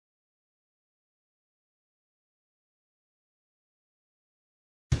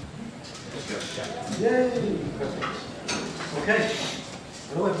Yay! Perfect. Okay.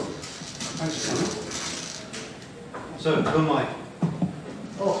 Hello everyone. Thanks for coming. So, who am I?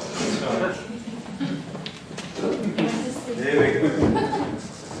 Oh, started. There we go.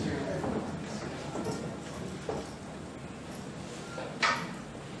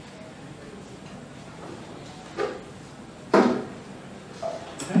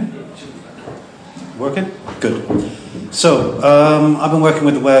 Working? Good. So, I've been working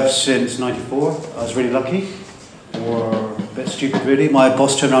with the web since '94. I was really lucky, or a bit stupid really. My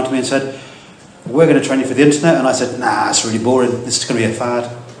boss turned around to me and said, "We're going to train you for the internet." And I said, "Nah, it's really boring. This is going to be a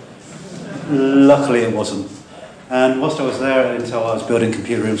fad." Luckily it wasn't. And whilst I was there, until I was building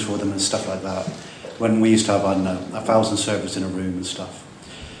computer rooms for them and stuff like that, when we used to have, I don't know, 1,000 servers in a room and stuff.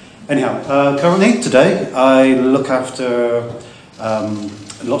 Anyhow, currently, today, I look after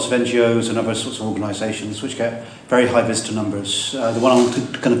lots of NGOs and other sorts of organisations which get very high visitor numbers. The one I'm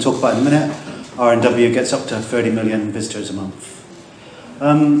going to talk about in a minute, RNW, gets up to 30 million visitors a month.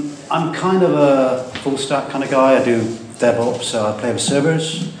 I'm kind of a full stack kind of guy. I do DevOps, so I play with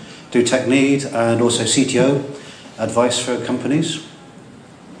servers, do tech lead, and also CTO advice for companies.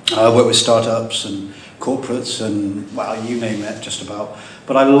 I work with startups and corporates and, well, you name it, just about.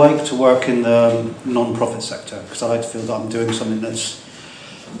 But I like to work in the non-profit sector because I like to feel that I'm doing something that's,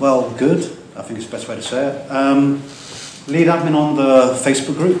 well, good. I think it's the best way to say it. Lead admin on the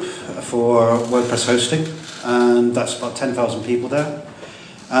Facebook group for WordPress hosting, and that's about 10,000 people there.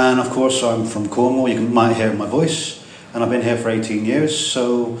 And of course, I'm from Cornwall. You might hear my voice, and I've been here for 18 years,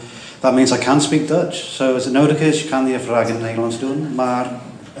 so that means I can speak Dutch. So as het nodig is, je kan hier vragen in het Nederlands doen, maar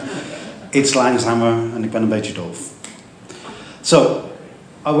iets langzamer en ik ben een beetje doof. So,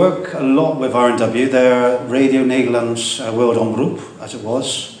 I work a lot with RNW. They're Radio Nederlands World Omroep, as it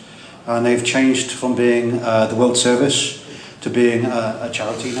was. And they've changed from being the World Service to being a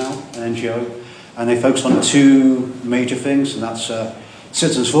charity now, an NGO. And they focus on two major things, and that's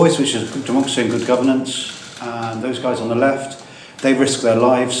Citizens' Voice, which is democracy and good governance. And those guys on the left, they risk their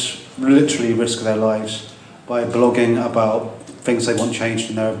lives, literally risk their lives, by blogging about things they want changed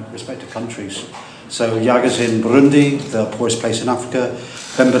in their respective countries. So Yaga's in Burundi, the poorest place in Africa.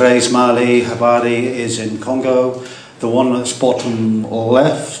 Bembere's Mali, Habari is in Congo. The one that's bottom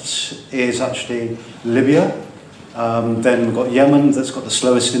left is actually Libya. Then we've got Yemen, that's got the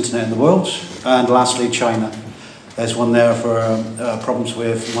slowest internet in the world. And lastly, China. There's one there for problems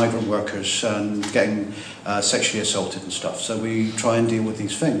with migrant workers and getting sexually assaulted and stuff. So we try and deal with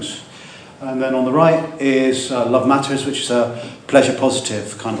these things. And then on the right is Love Matters, which is a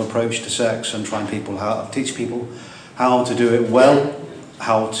pleasure-positive kind of approach to sex and teach people how to do it well,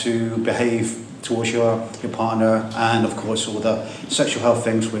 how to behave towards your partner, and of course all the sexual health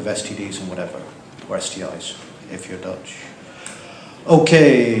things with STDs and whatever, or STIs, if you're Dutch.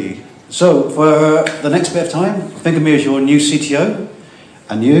 Okay, so for the next bit of time, think of me as your new CTO,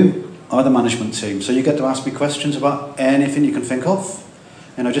 and you are the management team. So you get to ask me questions about anything you can think of.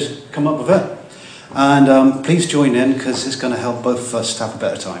 Just come up with it. And please join in, because it's going to help both of us to have a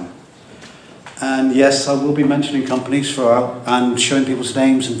better time. And yes, I will be mentioning companies throughout and showing people's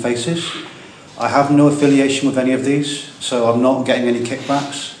names and faces. I have no affiliation with any of these, so I'm not getting any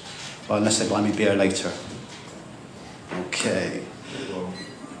kickbacks, well, unless they buy me beer later. Okay.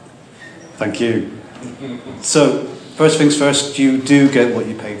 Thank you. So, first things first, you do get what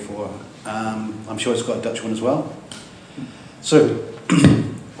you pay for. I'm sure it's got a Dutch one as well. So,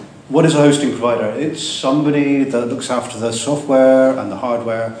 what is a hosting provider? It's somebody that looks after the software and the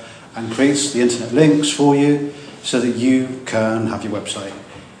hardware and creates the internet links for you so that you can have your website.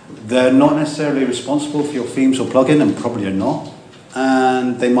 They're not necessarily responsible for your themes or plugin, and probably are not,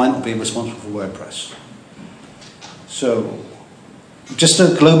 and they might not be responsible for WordPress. So, just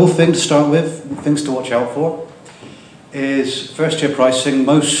a global thing to start with, things to watch out for, is first year pricing.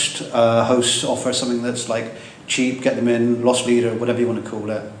 Most hosts offer something that's like cheap, get them in, loss leader, whatever you want to call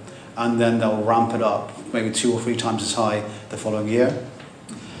it, and then they'll ramp it up, maybe 2 or 3 times as high the following year.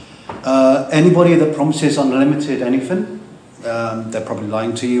 Anybody that promises unlimited anything, they're probably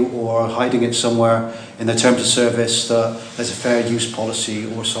lying to you or hiding it somewhere in the terms of service that there's a fair use policy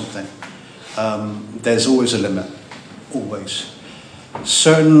or something. There's always a limit, always.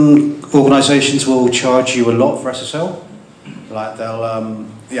 Certain organisations will charge you a lot for SSL. Like they'll,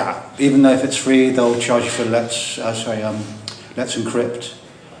 even though if it's free, they'll charge you for Let's Encrypt.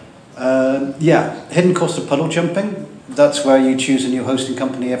 Hidden cost of puddle jumping. That's where you choose a new hosting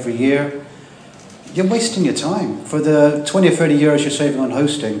company every year. You're wasting your time. For the 20 or 30 euros you're saving on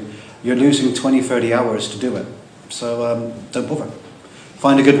hosting, you're losing 20, 30 hours to do it. So don't bother.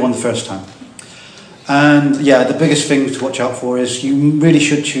 Find a good one the first time. And the biggest thing to watch out for is you really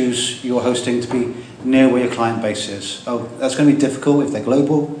should choose your hosting to be near where your client base is. Oh, that's going to be difficult if they're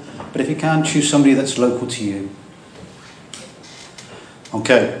global, but if you can, choose somebody that's local to you.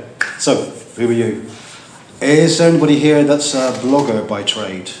 Okay, so who are you? Is there anybody here that's a blogger by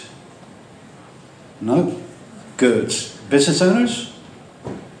trade? No? Good. Business owners?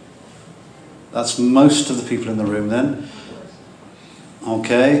 That's most of the people in the room then.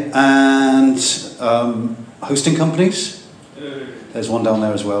 Okay, and hosting companies? There's one down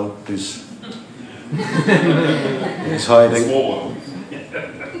there as well who's hiding.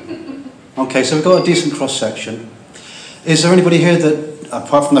 Okay, so we've got a decent cross-section. Is there anybody here that,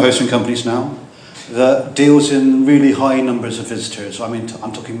 apart from the hosting companies now, that deals in really high numbers of visitors? I mean,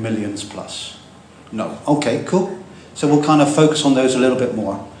 I'm talking millions plus. No. Okay, cool. So we'll kind of focus on those a little bit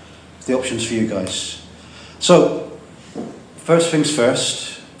more. The options for you guys. So, first things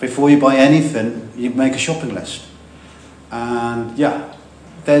first, before you buy anything, you make a shopping list. And yeah,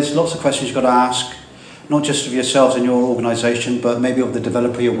 there's lots of questions you've got to ask, not just of yourselves and your organisation, but maybe of the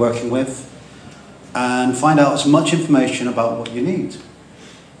developer you're working with, and find out as much information about what you need.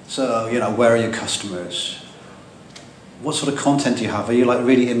 So, you know, where are your customers? What sort of content do you have? Are you like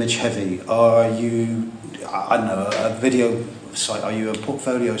really image heavy? Are you, I don't know, a video site? Are you a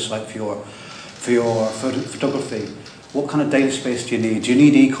portfolio site for your photography? What kind of data space do you need? Do you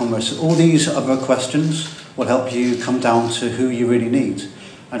need e-commerce? All these other questions will help you come down to who you really need.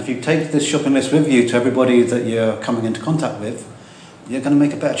 And if you take this shopping list with you to everybody that you're coming into contact with, you're going to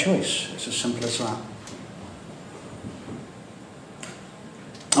make a better choice. It's as simple as that.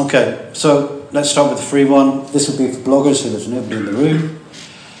 Okay, so let's start with the free one. This will be for bloggers, so there's nobody in the room.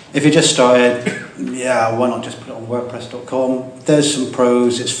 If you just started, yeah, why not just put it on WordPress.com? There's some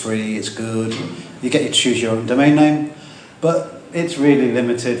pros, it's free, it's good. You get to choose your own domain name, but it's really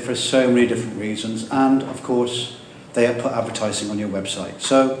limited for so many different reasons. And of course, they put advertising on your website.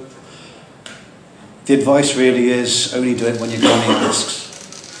 So the advice really is only do it when your company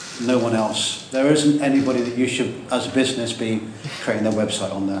asks, no one else. There isn't anybody that you should, as a business, be creating their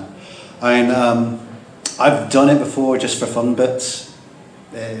website on there. I mean, I've done it before just for fun bits.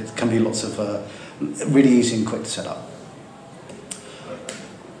 It can be lots of really easy and quick to set up.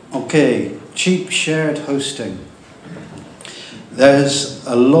 Okay, cheap shared hosting. There's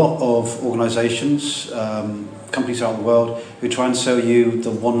a lot of organisations, companies around the world who try and sell you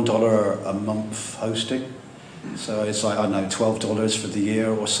the $1 a month hosting. So it's like, I don't know, $12 for the year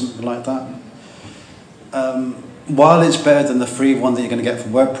or something like that. While it's better than the free one that you're going to get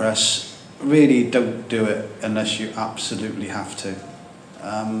from WordPress, really don't do it unless you absolutely have to.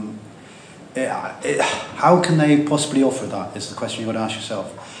 How can they possibly offer that is the question you've got to ask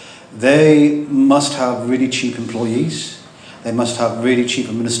yourself. They must have really cheap employees. They must have really cheap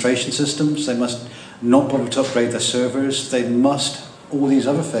administration systems. They must not bother to upgrade their servers. They must all these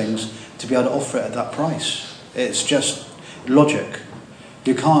other things to be able to offer it at that price. It's just logic.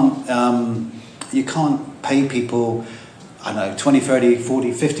 You can't pay people, I don't know, $20, $30,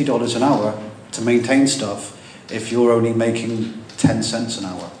 $40, $50 an hour to maintain stuff if you're only making 10 cents an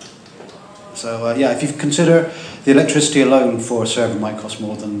hour. So yeah, if you consider the electricity alone for a server might cost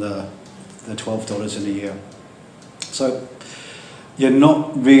more than the $12 in a year. So you're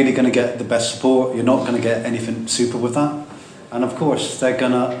not really going to get the best support. You're not going to get anything super with that. And of course, they're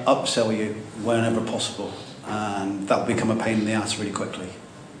going to upsell you whenever possible. And that will become a pain in the ass really quickly.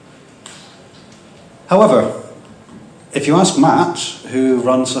 However, if you ask Matt, who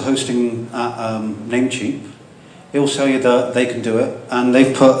runs the hosting at Namecheap, he'll tell you that they can do it, and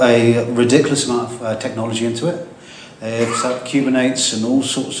they've put a ridiculous amount of technology into it. They've set up Kubernetes and all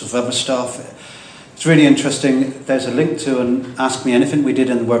sorts of other stuff. It's really interesting. There's a link to an Ask Me Anything we did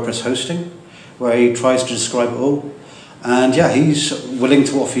in WordPress hosting, where he tries to describe it all. And yeah, he's willing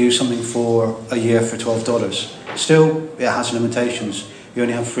to offer you something for a year for $12. Still, it has limitations. You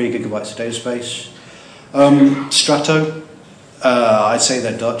only have 3 gigabytes of data space. Strato, I'd say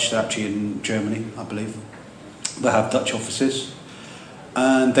they're Dutch. They're actually in Germany, I believe. They have Dutch offices,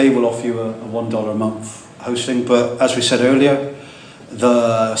 and they will offer you a $1 a month hosting. But as we said earlier,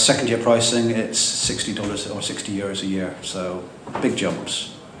 the second year pricing, it's $60 or 60 euros a year. So big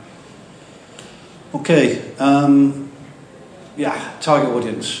jumps. Okay. Yeah, target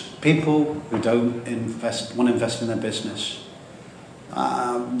audience. People who don't want to invest in their business.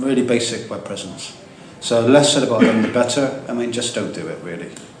 Really basic web presence. So the less said about them, the better. I mean, just don't do it, really.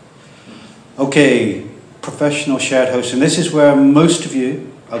 Okay, professional shared hosting. This is where most of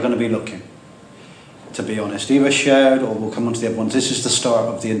you are going to be looking, to be honest. Either shared or we'll come on to the other ones. This is the start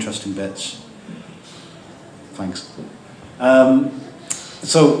of the interesting bits. Thanks.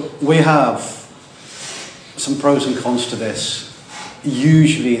 So we have some pros and cons to this.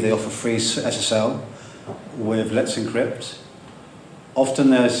 Usually they offer free SSL with Let's Encrypt. Often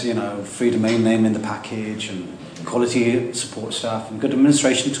there's, free domain name in the package and quality support staff and good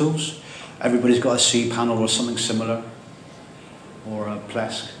administration tools. Everybody's got a cPanel or something similar, or a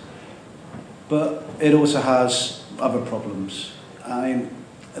Plesk. But it also has other problems. I mean,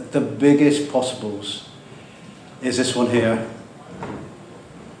 the biggest possibles is this one here.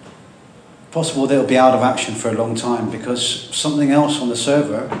 Possible that it'll be out of action for a long time because something else on the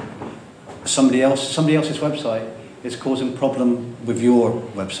server, somebody else's website, is causing problem with your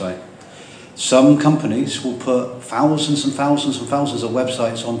website. Some companies will put thousands and thousands and thousands of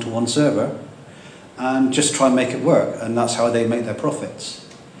websites onto one server and just try and make it work, and that's how they make their profits.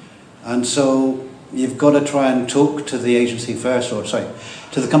 And so you've got to try and talk to the agency first, or sorry,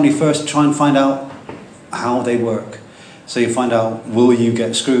 to the company first, try and find out how they work. So you find out, will you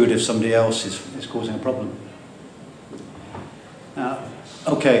get screwed if somebody else is causing a problem?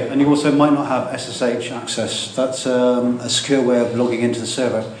 Okay, and you also might not have SSH access. That's a secure way of logging into the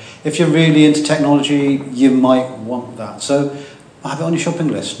server. If you're really into technology, you might want that. So have it on your shopping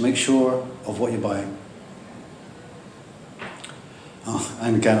list. Make sure of what you're buying. Oh,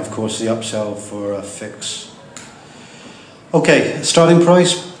 and again, of course, the upsell for a fix. Okay, starting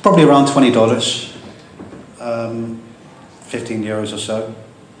price, probably around $20. 15 euros or so.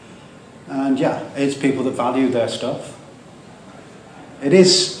 And yeah, it's people that value their stuff. It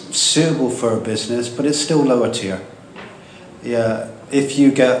is suitable for a business, but it's still lower tier. Yeah, if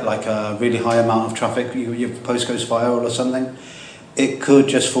you get like a really high amount of traffic, your post goes viral or something, it could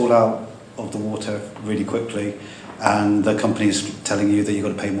just fall out of the water really quickly, and the company's telling you that you've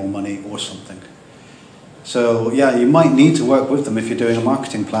got to pay more money or something. So yeah, you might need to work with them if you're doing a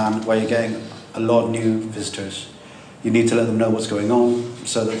marketing plan where you're getting a lot of new visitors. You need to let them know what's going on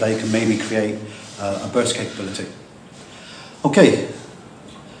so that they can maybe create a burst capability. Okay,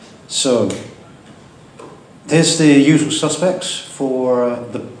 so there's the usual suspects for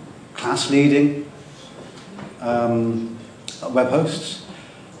the class leading web hosts.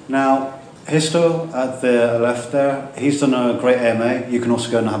 Now, Histo at the left there, he's done a great AMA. You can also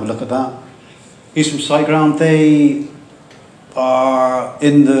go and have a look at that. He's from SiteGround. They are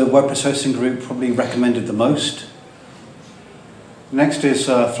in the WordPress hosting group probably recommended the most. Next is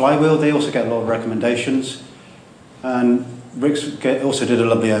Flywheel. They also get a lot of recommendations. And Rick's also did a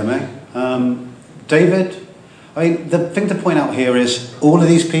lovely AMA. David, I mean, the thing to point out here is all of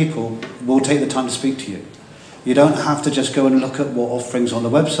these people will take the time to speak to you. You don't have to just go and look at what offerings on the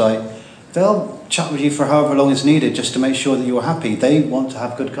website. They'll chat with you for however long is needed just to make sure that you're happy. They want to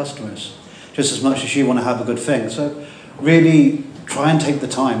have good customers, just as much as you want to have a good thing. So really try and take the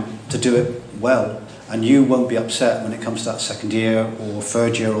time to do it well, and you won't be upset when it comes to that second year or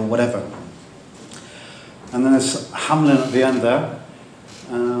third year or whatever. And then there's Hamlin at the end there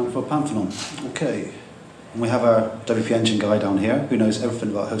for Pantheon. Okay. And we have our WP Engine guy down here who knows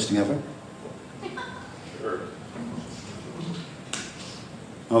everything about hosting ever. Sure.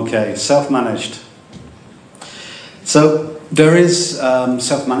 Okay, self-managed. So there is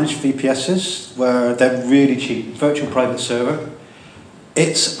self-managed VPSs where they're really cheap. Virtual private server.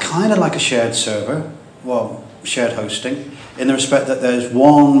 It's kind of like a shared server, well, shared hosting, in the respect that there's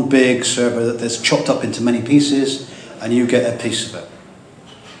one big server that is chopped up into many pieces and you get a piece of it.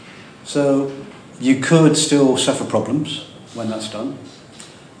 So you could still suffer problems when that's done.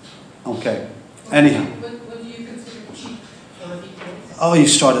 Okay, anyhow. What do you consider cheap for a VPS? Oh, you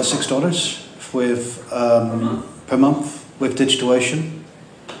start at $6 with per month with DigitalOcean.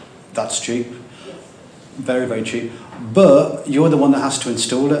 That's cheap. Very, very cheap. But you're the one that has to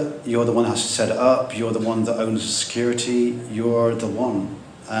install it. You're the one that has to set it up. You're the one that owns the security. You're the one.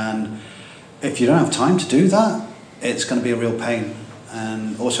 And if you don't have time to do that, it's going to be a real pain.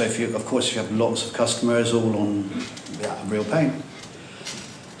 And also, if you, of course, if you have lots of customers all on, yeah, a real pain.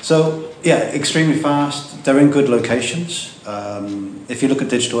 So, yeah, extremely fast. They're in good locations. If you look at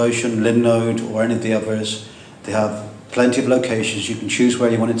DigitalOcean, Linode, or any of the others, they have plenty of locations. You can choose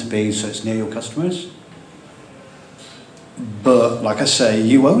where you want it to be, so it's near your customers. But, like I say,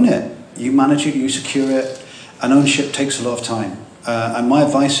 you own it. You manage it, you secure it, and ownership takes a lot of time. And my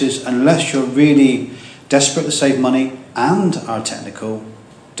advice is, unless you're really desperate to save money and are technical,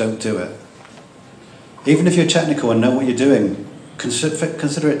 don't do it. Even if you're technical and know what you're doing,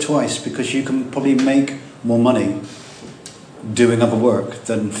 consider it twice, because you can probably make more money doing other work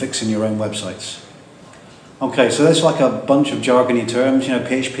than fixing your own websites. Okay, so there's like a bunch of jargony terms, you know,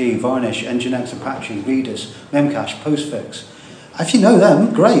 PHP, Varnish, Nginx, Apache, Redis, Memcache, Postfix. If you know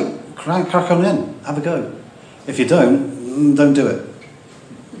them, great, crack on in, have a go. If you don't do it.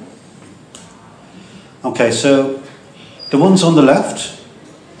 Okay, so The ones on the left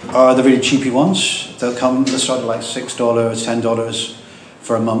are the really cheapy ones. They start at like $6, $10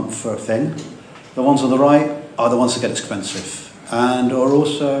 for a month for a thing. The ones on the right are the ones that get expensive and are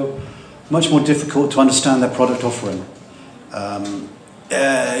also much more difficult to understand their product offering.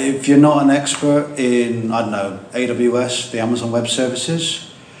 If you're not an expert in, I don't know, AWS, the Amazon Web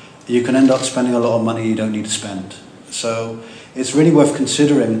Services, you can end up spending a lot of money you don't need to spend. So it's really worth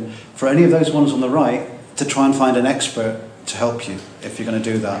considering for any of those ones on the right to try and find an expert to help you if you're going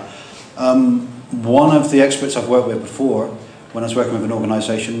to do that. One of the experts I've worked with before, when I was working with an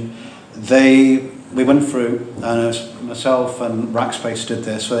organisation, we went through, and myself and Rackspace did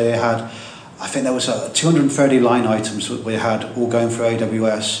this, where they had, I think there was 230 line items that we had all going through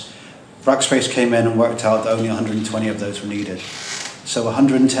AWS. Rackspace came in and worked out that only 120 of those were needed. So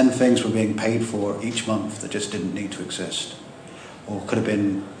 110 things were being paid for each month that just didn't need to exist, or could have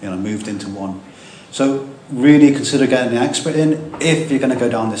been, moved into one. So really consider getting an expert in if you're going to go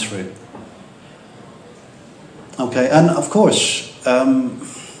down this route. Okay, and of course,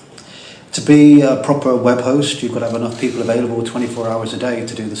 to be a proper web host, you've got to have enough people available 24 hours a day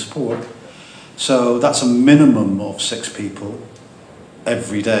to do the support. So that's a minimum of 6 people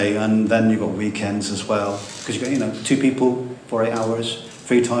every day, and then you've got weekends as well, because you've got 2 people for 8 hours,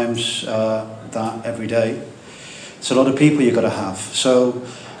 3 times that every day. It's a lot of people you've got to have. So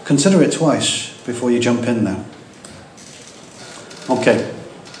consider it twice before you jump in there. Okay,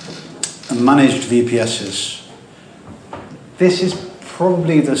 and managed VPSs. This is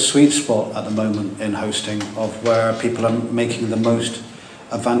probably the sweet spot at the moment in hosting of where people are making the most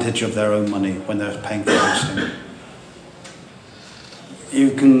advantage of their own money when they're paying for hosting.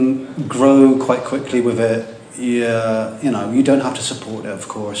 You can grow quite quickly with it. You don't have to support it, of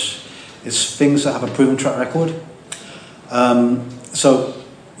course. It's things that have a proven track record. So,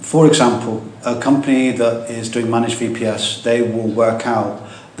 for example, a company that is doing managed VPS, they will work out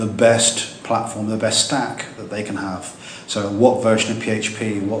the best platform, the best stack that they can have. So what version of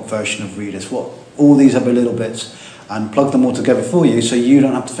PHP, what version of Redis, all these other little bits, and plug them all together for you so you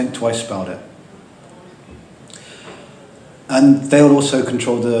don't have to think twice about it. And they'll also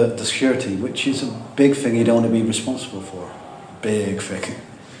control the security, which is a big thing you don't want to be responsible for. Big thing.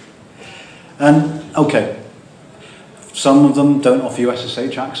 And, okay, some of them don't offer you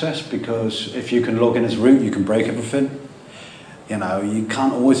SSH access because if you can log in as root, you can break everything. You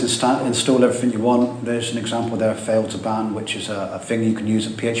can't always install everything you want. There's an example there, fail to ban, which is a thing you can use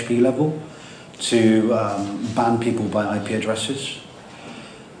at PHP level to ban people by IP addresses.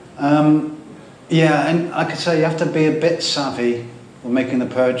 Yeah, and I could say you have to be a bit savvy when making the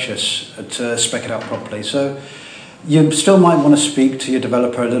purchase to spec it out properly. So you still might want to speak to your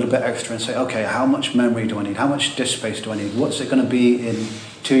developer a little bit extra and say, okay, how much memory do I need? How much disk space do I need? What's it going to be in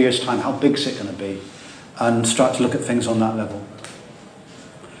 2 years' time? How big is it going to be? And start to look at things on that level.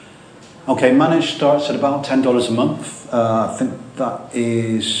 Okay, managed starts at about $10 a month. I think that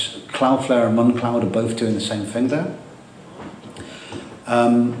is Cloudflare and OneCloud are both doing the same thing there.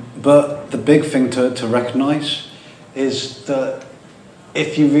 But the big thing to recognize is that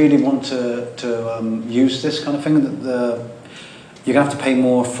if you really want to use this kind of thing, you're going to have to pay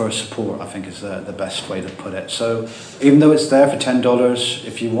more for support, I think is the best way to put it. So even though it's there for $10,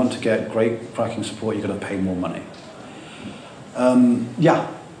 if you want to get great cracking support, you're going to pay more money. Yeah,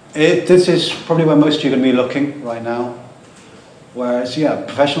 this is probably where most of you are going to be looking right now. Whereas, yeah,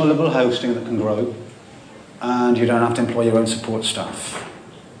 professional level hosting that can grow, and you don't have to employ your own support staff.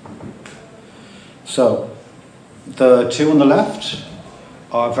 So, the 2 on the left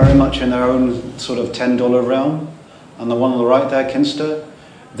are very much in their own sort of $10 realm, and the one on the right there, Kinsta,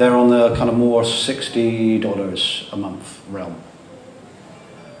 they're on the kind of more $60 a month realm.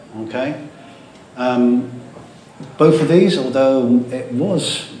 Okay? Both of these, although it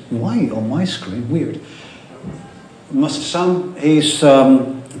was white on my screen, weird. Mr. Sam, he's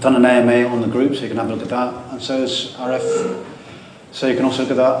done an AMA on the group, so you can have a look at that. And so is RF, so you can also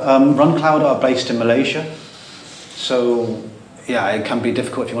look at that. RunCloud are based in Malaysia, so yeah, it can be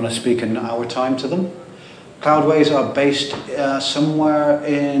difficult if you want to speak in our time to them. Cloudways are based somewhere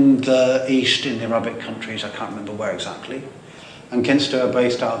in the east, in the Arabic countries, I can't remember where exactly. And Kinsta are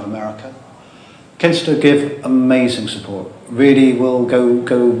based out of America. Kinsta give amazing support, really will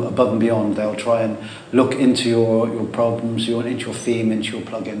go above and beyond. They'll try and look into your problems, into your theme, into your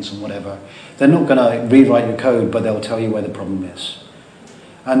plugins and whatever. They're not going to rewrite your code, but they'll tell you where the problem is.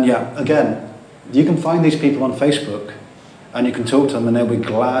 And yeah, again, you can find these people on Facebook and you can talk to them and they'll be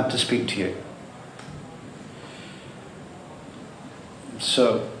glad to speak to you.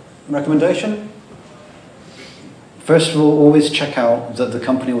 So, recommendation? First of all, always check out that the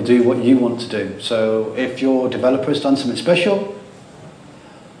company will do what you want to do. So if your developer has done something special,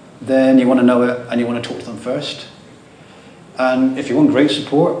 then you want to know it and you want to talk to them first. And if you want great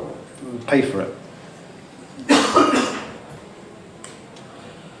support, pay for it.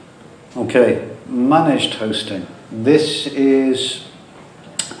 Okay, managed hosting. This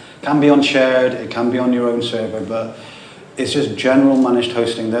can be on shared, it can be on your own server, but it's just general managed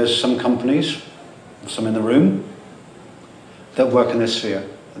hosting. There's some companies, some in the room, that work in this sphere,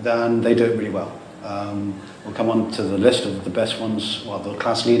 then they do it really well. We'll come on to the list of the best ones, well, the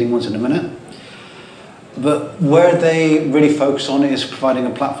class leading ones in a minute. But where they really focus on is providing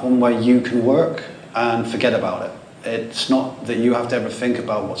a platform where you can work and forget about it. It's not that you have to ever think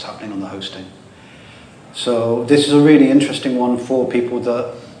about what's happening on the hosting. So this is a really interesting one for people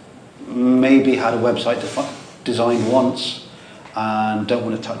that maybe had a website designed once and don't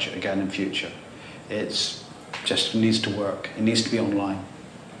want to touch it again in future. It's just needs to work. It needs to be online.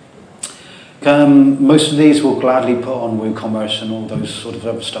 Most of these will gladly put on WooCommerce and all those sort of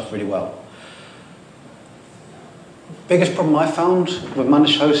other stuff really well. Biggest problem I found with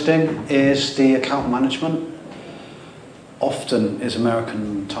managed hosting is the account management. Often is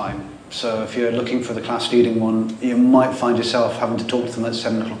American time. So if you're looking for the class leading one, you might find yourself having to talk to them at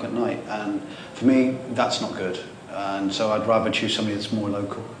 7 o'clock at night. And for me, that's not good. And so I'd rather choose somebody that's more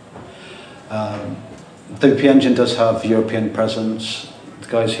local. WP Engine does have European presence. The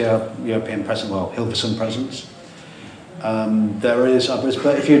guys here have European presence, well, Hilversum presence. There is others,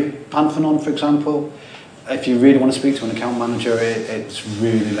 but if you Pantheon, for example, if you really want to speak to an account manager, it's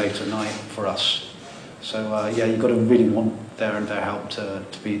really late at night for us. So yeah, you've got to really want their help to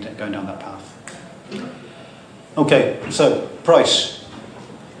be going down that path. Okay, so price.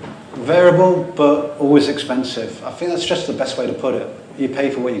 Variable, but always expensive. I think that's just the best way to put it. You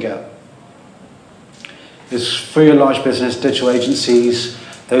pay for what you get. It's for your large business, digital agencies,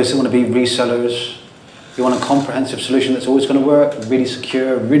 those who want to be resellers. You want a comprehensive solution that's always going to work, really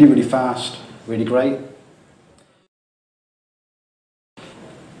secure, really, really fast, really great.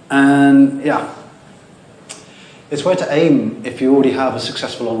 And yeah, it's where to aim if you already have a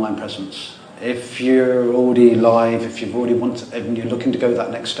successful online presence. If you're already live, if you've already and you're looking to go that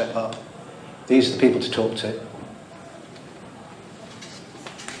next step up, these are the people to talk to.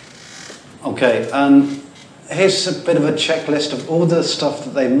 Okay, and here's a bit of a checklist of all the stuff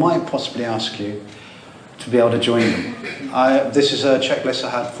that they might possibly ask you to be able to join them. This is a checklist I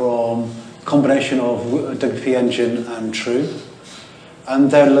had from a combination of WP Engine and True.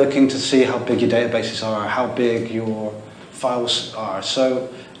 And they're looking to see how big your databases are, how big your files are. So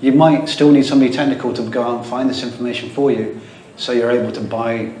you might still need somebody technical to go out and find this information for you so you're able to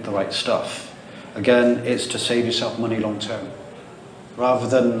buy the right stuff. Again, it's to save yourself money long term. Rather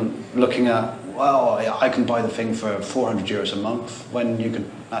than looking at, well, I can buy the thing for 400 euros a month when you can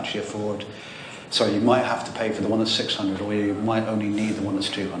actually afford, sorry, you might have to pay for the one that's 600 or you might only need the one that's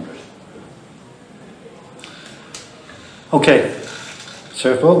 200. Okay.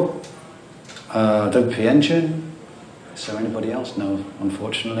 Servo, WP Engine. Is there anybody else? No,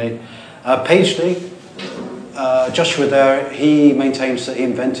 unfortunately. Pagely, Joshua there, he maintains that he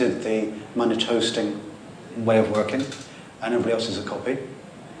invented the managed hosting way of working, and everybody else is a copy.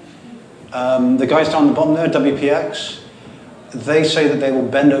 The guys down the bottom there, WPX, they say that they will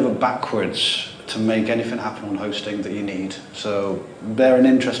bend over backwards to make anything happen on hosting that you need. So they're an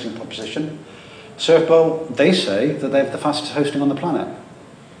interesting proposition. Surfbow, they say that they have the fastest hosting on the planet.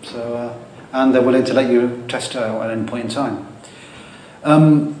 So, and they're willing to let you test it out at any point in time.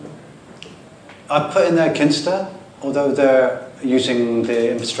 I put in there Kinsta, although they're using the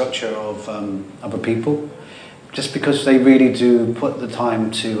infrastructure of other people, just because they really do put the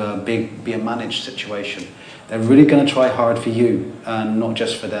time to be a managed situation. They're really going to try hard for you and not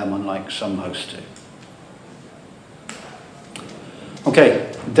just for them, unlike some hosts do.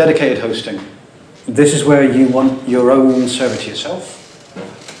 Okay, dedicated hosting. This is where you want your own server to yourself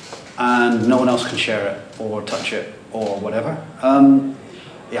and no one else can share it or touch it or whatever.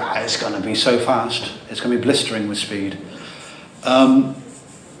 Yeah, it's going to be so fast. It's going to be blistering with speed.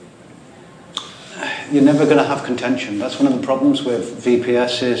 You're never going to have contention. That's one of the problems with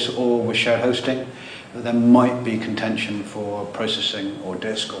VPSs or with shared hosting. That there might be contention for processing or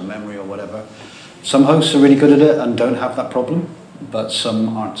disk or memory or whatever. Some hosts are really good at it and don't have that problem, but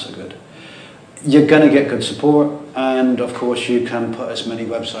some aren't so good. You're going to get good support, and of course you can put as many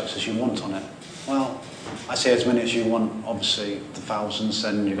websites as you want on it. Well, I say as many as you want, obviously the thousands,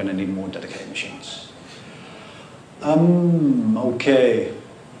 then you're going to need more dedicated machines. Okay.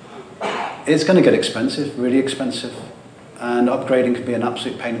 It's going to get expensive, really expensive, and upgrading can be an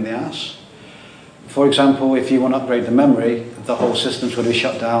absolute pain in the ass. For example, if you want to upgrade the memory, the whole system's going to be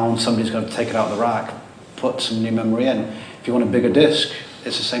shut down, somebody's going to take it out of the rack, put some new memory in. If you want a bigger disk,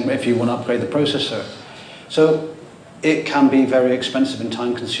 it's the same if you want to upgrade the processor. So it can be very expensive and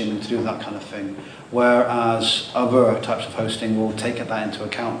time consuming to do that kind of thing, whereas other types of hosting will take that into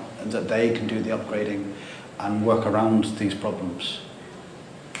account and that they can do the upgrading and work around these problems.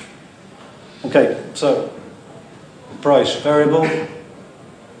 Okay, so price variable,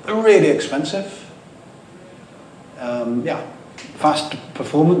 really expensive. Yeah, fast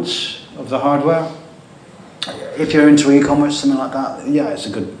performance of the hardware. If you're into e-commerce, something like that, yeah, it's a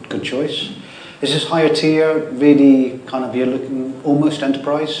good choice. It's just higher tier, really kind of, you're looking almost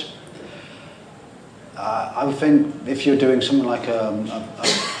enterprise. I would think if you're doing something like a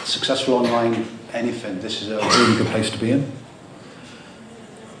successful online anything, this is a really good place to be in.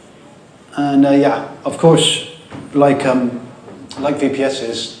 And yeah, of course, like VPS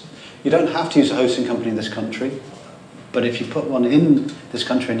is, you don't have to use a hosting company in this country, but if you put one in this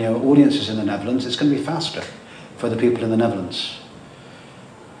country and your audience is in the Netherlands, it's going to be faster for the people in the Netherlands.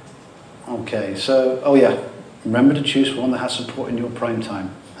 Okay, so, oh yeah, remember to choose one that has support in your prime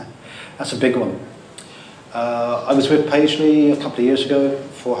time. That's a big one. I was with Paisley a couple of years ago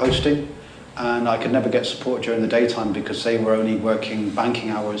for hosting, and I could never get support during the daytime because they were only working banking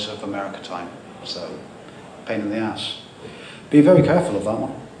hours of America time. So, pain in the ass. Be very careful of that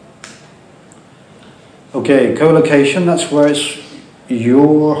one. Okay, co-location, that's where it's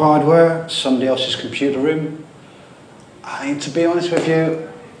your hardware, somebody else's computer room. To be honest with you,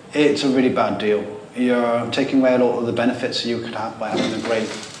 it's a really bad deal. You're taking away a lot of the benefits that you could have by having a great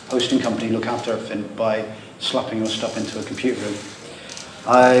hosting company look after everything by slapping your stuff into a computer room.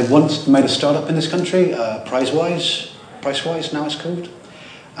 I once made a startup in this country, Pricewise now it's called,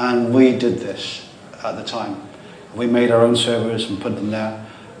 and we did this at the time. We made our own servers and put them there,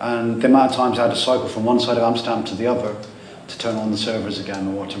 and the amount of times I had to cycle from one side of Amsterdam to the other to turn on the servers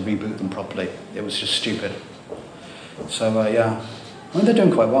again or to reboot them properly. It was just stupid. So yeah, well, they're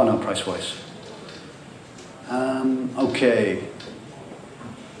doing quite well now, Pricewise. Okay.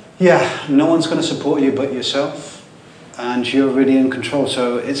 Yeah, no one's going to support you but yourself, and you're really in control.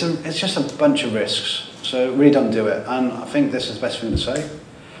 So it's just a bunch of risks. So really don't do it. And I think this is the best thing to say.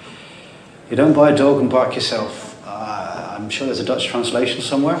 You don't buy a dog and bark yourself. I'm sure there's a Dutch translation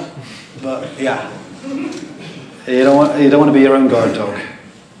somewhere, but yeah, you don't want to be your own guard dog.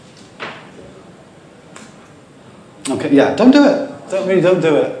 Okay, yeah, don't do it. Don't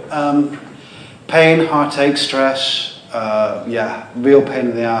do it. Pain, heartache, stress. Yeah, real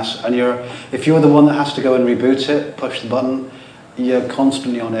pain in the ass. And if you're the one that has to go and reboot it, push the button, you're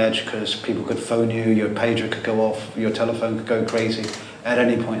constantly on edge because people could phone you, your pager could go off, your telephone could go crazy at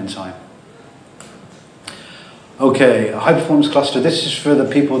any point in time. Okay, a high performance cluster. This is for the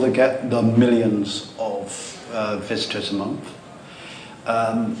people that get the millions of visitors a month.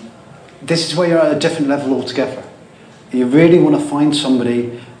 This is where you're at a different level altogether. You really want to find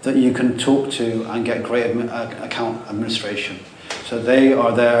somebody that you can talk to and get great account administration. So they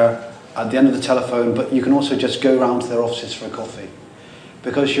are there at the end of the telephone, but you can also just go around to their offices for a coffee.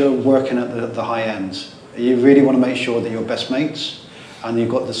 Because you're working at the high ends, you really want to make sure that you're best mates and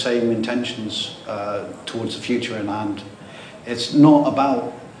you've got the same intentions towards the future in hand. It's not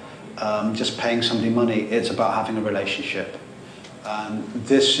about just paying somebody money, it's about having a relationship. And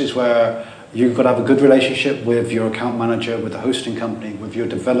this is where you've got to have a good relationship with your account manager, with the hosting company, with your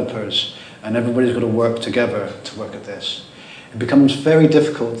developers, and everybody's got to work together to work at this. It becomes very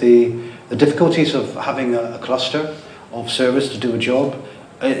difficult. The difficulties of having a cluster of servers to do a job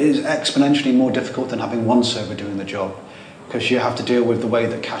is exponentially more difficult than having one server doing the job, because you have to deal with the way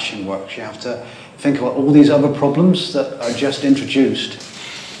that caching works. You have to think about all these other problems that are just introduced.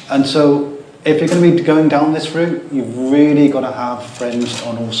 And so if you're going to be going down this route, you've really got to have friends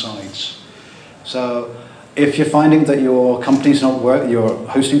on all sides. So if you're finding that your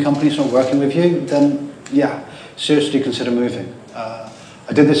hosting company's not working with you, then yeah, seriously consider moving.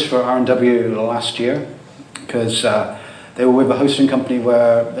 I did this for R&W last year because they were with a hosting company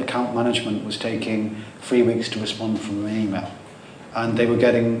where account management was taking 3 weeks to respond from an email. And they were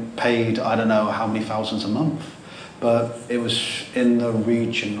getting paid, I don't know how many thousands a month, but it was in the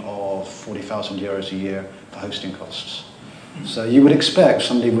region of 40,000 euros a year for hosting costs. So you would expect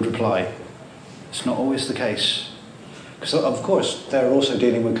somebody would reply. It's not always the case. Because of course, they're also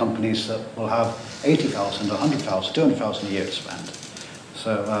dealing with companies that will have 80,000, 100,000, 200,000 a year to spend.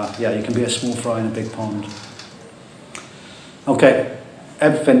 So yeah, you can be a small fry in a big pond. Okay,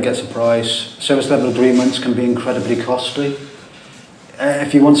 everything gets a price. Service level agreements can be incredibly costly.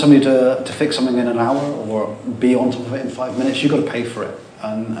 If you want somebody to fix something in an hour or be on top of it in 5 minutes, you've got to pay for it.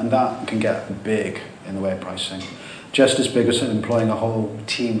 and that can get big in the way of pricing, just as big as employing a whole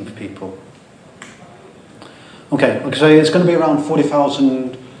team of people. Okay, like I say, it's going to be around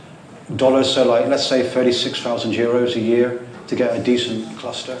 $40,000, so like let's say 36,000 euros a year to get a decent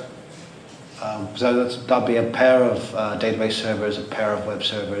cluster. So that'd be a pair of database servers, a pair of web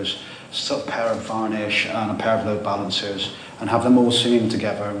servers, a pair of varnish, and a pair of load balancers, and have them all singing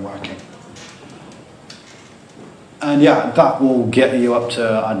together and working. And yeah, that will get you up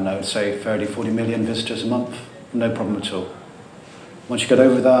to, I don't know, say 30, 40 million visitors a month. No problem at all. Once you get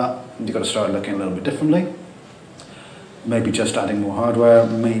over that, you've got to start looking a little bit differently. Maybe just adding more hardware,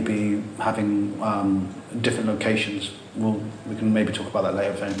 maybe having different locations. We can maybe talk about that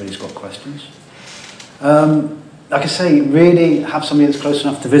later if anybody's got questions. Like I say, really have somebody that's close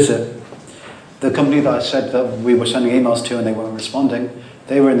enough to visit. The company that I said that we were sending emails to and they weren't responding,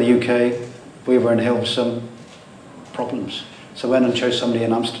 they were in the UK, we were in Hilversum, problems. So we went and chose somebody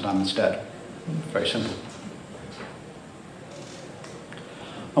in Amsterdam instead. Very simple.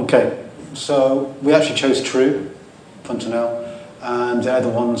 Okay, so we actually chose True, fun to know, and they're the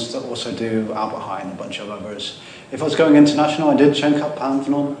ones that also do Albert Heijn and a bunch of others. If I was going international, I did check up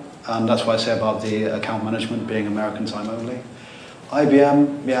Pantheon, and that's what I say about the account management being American time only.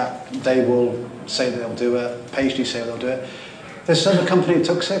 IBM, yeah, they will say they'll do it. PhD say they'll do it. This other company,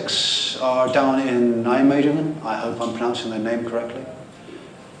 Tuxix, are down in Nijmegen. I hope I'm pronouncing their name correctly.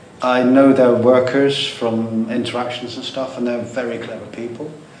 I know their workers from interactions and stuff, and they're very clever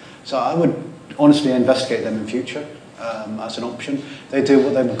people. So I would honestly investigate them in future as an option. They do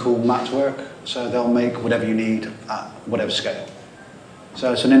what they would call mat work, so they'll make whatever you need at whatever scale.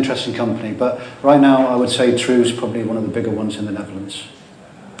 So it's an interesting company, but right now I would say True's probably one of the bigger ones in the Netherlands.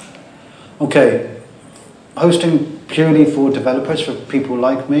 Okay, hosting purely for developers, for people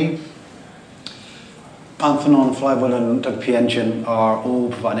like me. Pantheon, Flywheel and WP Engine are all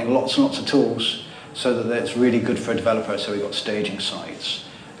providing lots and lots of tools so that it's really good for a developer. So we've got staging sites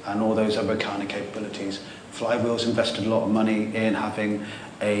and all those other kind of capabilities. Flywheel's invested a lot of money in having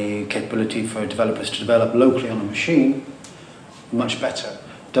a capability for developers to develop locally on a machine, much better.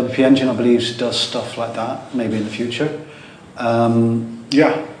 WP Engine, I believe, does stuff like that, maybe in the future.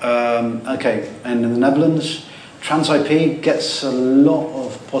 Okay, and in the Netherlands, TransIP gets a lot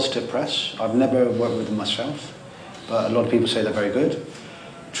of positive press. I've never worked with them myself, but a lot of people say they're very good.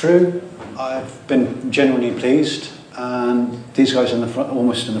 True, I've been genuinely pleased, and these guys in the front,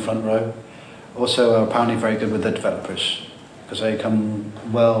 almost in the front row, also are apparently very good with the developers, because they come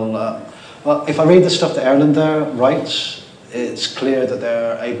well, if I read the stuff that Erland there writes, it's clear that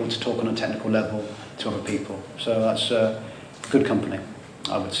they're able to talk on a technical level to other people. So that's a good company,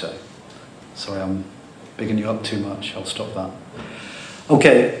 I would say. Sorry, I'm bigging you up too much. I'll stop that.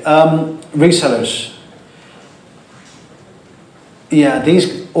 Okay, resellers. Yeah,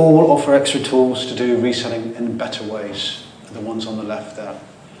 these all offer extra tools to do reselling in better ways. The ones on the left there.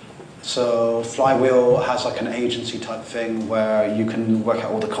 So Flywheel has like an agency type thing where you can work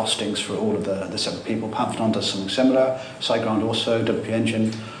out all the costings for all of the separate people. Pantheon does something similar. SiteGround also, WP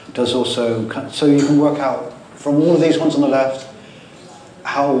Engine does also. So you can work out from all of these ones on the left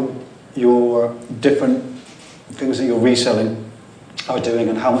how your different things that you're reselling are doing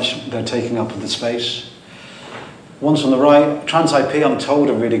and how much they're taking up of the space. Ones on the right, TransIP I'm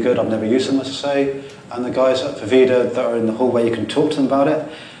told are really good. I've never used them, as I say. And the guys at Vivida that are in the hallway, you can talk to them about it.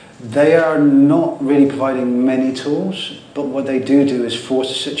 They are not really providing many tools, but what they do is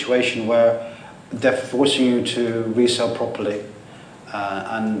force a situation where they're forcing you to resell properly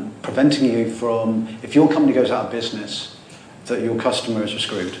and preventing you from, if your company goes out of business, that your customers are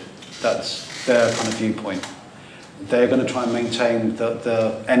screwed. That's their kind of viewpoint. They're going to try and maintain that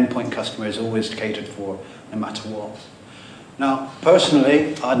the endpoint customer is always catered for, no matter what. Now,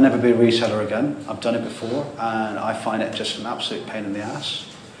 personally, I'd never be a reseller again. I've done it before, and I find it just an absolute pain in the ass,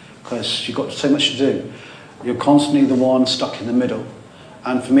 because you've got so much to do. You're constantly the one stuck in the middle.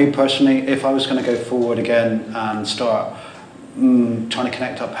 And for me personally, if I was going to go forward again and start trying to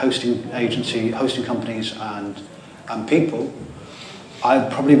connect up hosting companies and people, I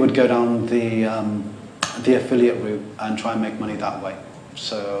probably would go down the affiliate route and try and make money that way.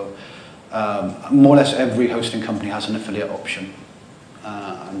 So more or less every hosting company has an affiliate option.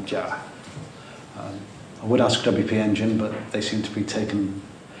 I would ask WP Engine, but they seem to be taken.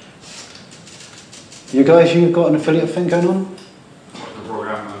 You guys, you've got an affiliate thing going on? The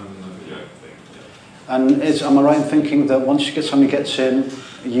program and affiliate thing. And am I right in thinking that once somebody gets in,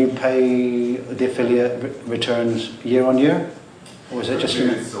 you pay the affiliate returns year on year? Or is it just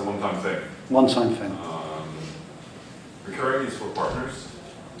it's a one-time thing. One-time thing. Recurring is for partners.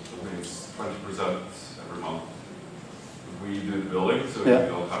 I think it's 20% every month. we do the billing, so Yeah. you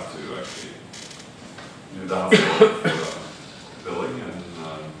don't have to actually do that for billing, and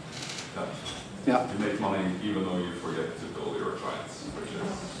Yeah. you make money even though you forget to bill your clients, which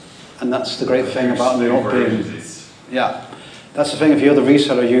is And that's the great thing about not for being... agencies. Yeah. That's the thing, if you're the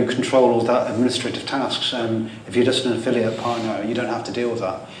reseller, you control all that administrative tasks, and if you're just an affiliate partner, you don't have to deal with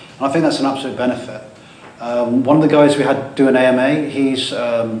that. And I think that's an absolute benefit. One of the guys we had do an AMA, he's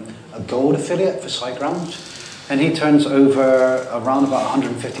a gold affiliate for SiteGround, and he turns over around about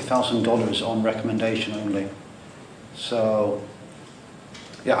 $150,000 on recommendation only. So,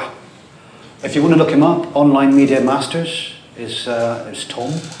 yeah. If you want to look him up, Online Media Masters is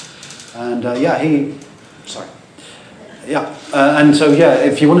Tom, and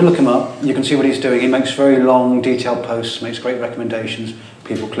if you want to look him up, you can see what he's doing. He makes very long, detailed posts, makes great recommendations.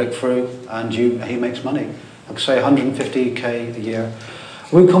 People click through, and he makes money. Like I say, 150k a year.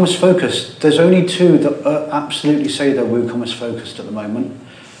 WooCommerce focused. There's only two that absolutely say they're WooCommerce focused at the moment,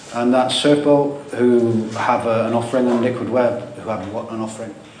 and that's Surfbolt, who have an offering, and Liquid Web, who have an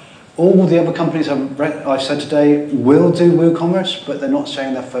offering. All the other companies I've said today will do WooCommerce, but they're not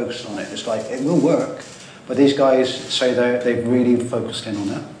saying they're focused on it. It's like, it will work, but these guys say they've really focused in on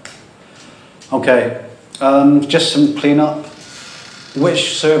it. Okay, just some cleanup.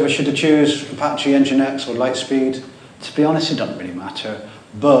 Which server should I choose, Apache, Nginx, or Lightspeed? To be honest, it doesn't really matter.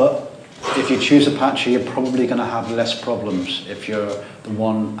 But if you choose Apache, you're probably going to have less problems if you're the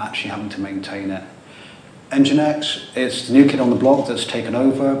one actually having to maintain it. Nginx, it's the new kid on the block that's taken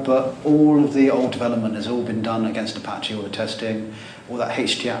over, but all of the old development has all been done against Apache, all the testing, all that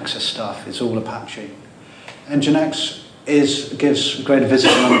htaccess stuff, it's all Apache. Nginx gives greater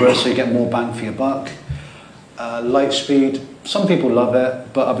visitor numbers, so you get more bang for your buck. Lightspeed, some people love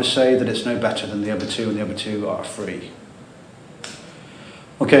it, but others say that it's no better than the other two, and the other two are free.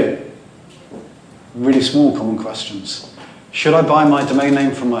 Okay, really small common questions. Should I buy my domain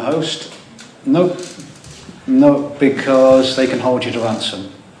name from my host? Nope. No, because they can hold you to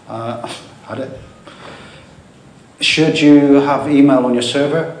ransom. Had it. Should you have email on your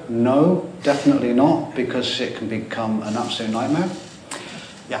server? No, definitely not, because it can become an absolute nightmare.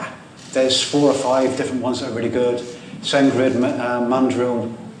 Yeah, there's 4 or 5 different ones that are really good. SendGrid,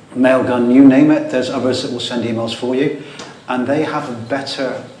 Mandrill, Mailgun, you name it. There's others that will send emails for you, and they have a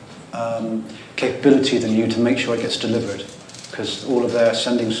better capability than you to make sure it gets delivered, because all of their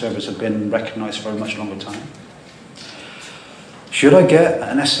sending servers have been recognized for a much longer time. Should I get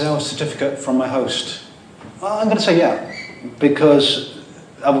an SSL certificate from my host? Well, I'm going to say yeah, because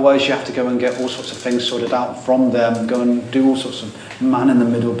otherwise you have to go and get all sorts of things sorted out from them, go and do all sorts of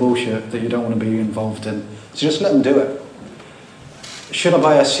man-in-the-middle bullshit that you don't want to be involved in. So just let them do it. Should I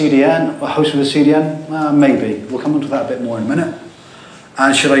buy a CDN, a host with a CDN? Maybe. We'll come on to that a bit more in a minute.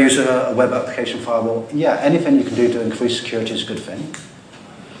 And should I use a web application firewall? Yeah, anything you can do to increase security is a good thing.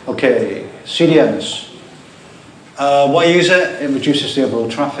 Okay, CDNs. Why use it? It reduces the overall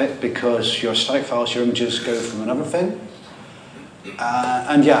traffic because your static files, your images go from another thing.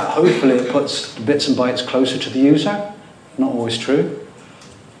 And yeah, hopefully it puts the bits and bytes closer to the user. Not always true.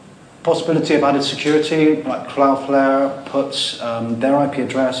 Possibility of added security, like Cloudflare puts their IP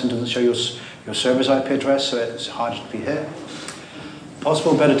address and doesn't show your server's IP address, so it's harder to be hit.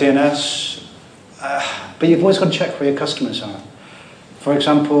 Possible better DNS, but you've always got to check where your customers are. For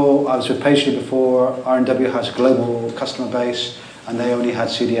example, I was with Pagely before. R&W has a global customer base, and they only had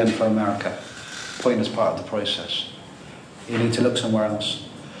CDN for America, pointless part of the process. You need to look somewhere else.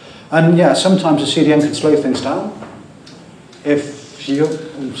 And yeah, sometimes a CDN can slow things down. If you,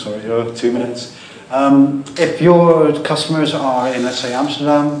 oh, sorry, 2 minutes. If your customers are in, let's say,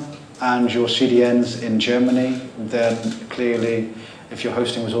 Amsterdam, and your CDN's in Germany, then clearly, if your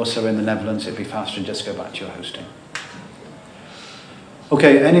hosting was also in the Netherlands, it'd be faster to just go back to your hosting.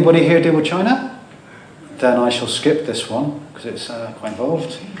 Okay, anybody here deal with China? Then I shall skip this one, because it's quite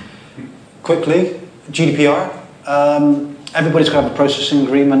involved. Quickly, GDPR. Everybody's got to have a processing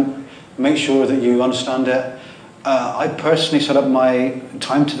agreement. Make sure that you understand it. I personally set up my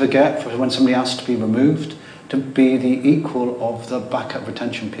time to forget for when somebody asks to be removed to be the equal of the backup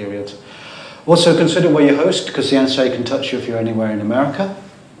retention period. Also consider where you host, because the NSA can touch you if you're anywhere in America.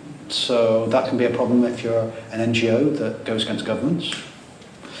 So that can be a problem if you're an NGO that goes against governments.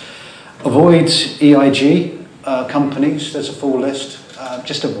 Avoid EIG companies. There's a full list.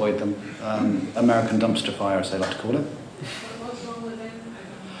 Just avoid them. American dumpster fire, as they like to call it. What's wrong with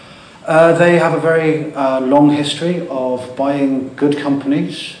them? They have a very long history of buying good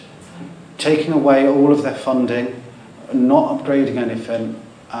companies, taking away all of their funding, not upgrading anything,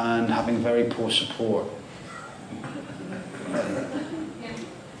 and having very poor support.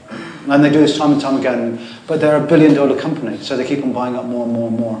 And they do this time and time again, but they're a billion-dollar company, so they keep on buying up more and more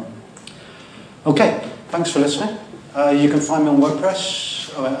and more. Okay, thanks for listening. You can find me on WordPress,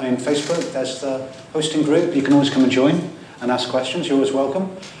 in Facebook. There's the hosting group. You can always come and join and ask questions. You're always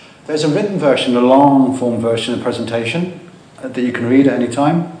welcome. There's a written version, a long-form version of the presentation that you can read at any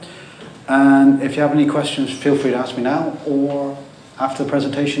time. And if you have any questions, feel free to ask me now or after the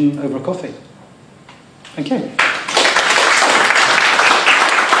presentation over a coffee. Thank you.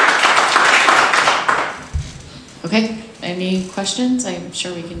 Okay, any questions? I'm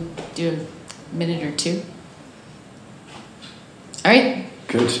sure we can do a minute or two. All right.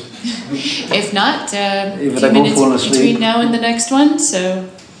 Good. If not, a Either few they both minutes fall asleep. between now and the next one, so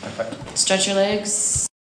Perfect. stretch your legs.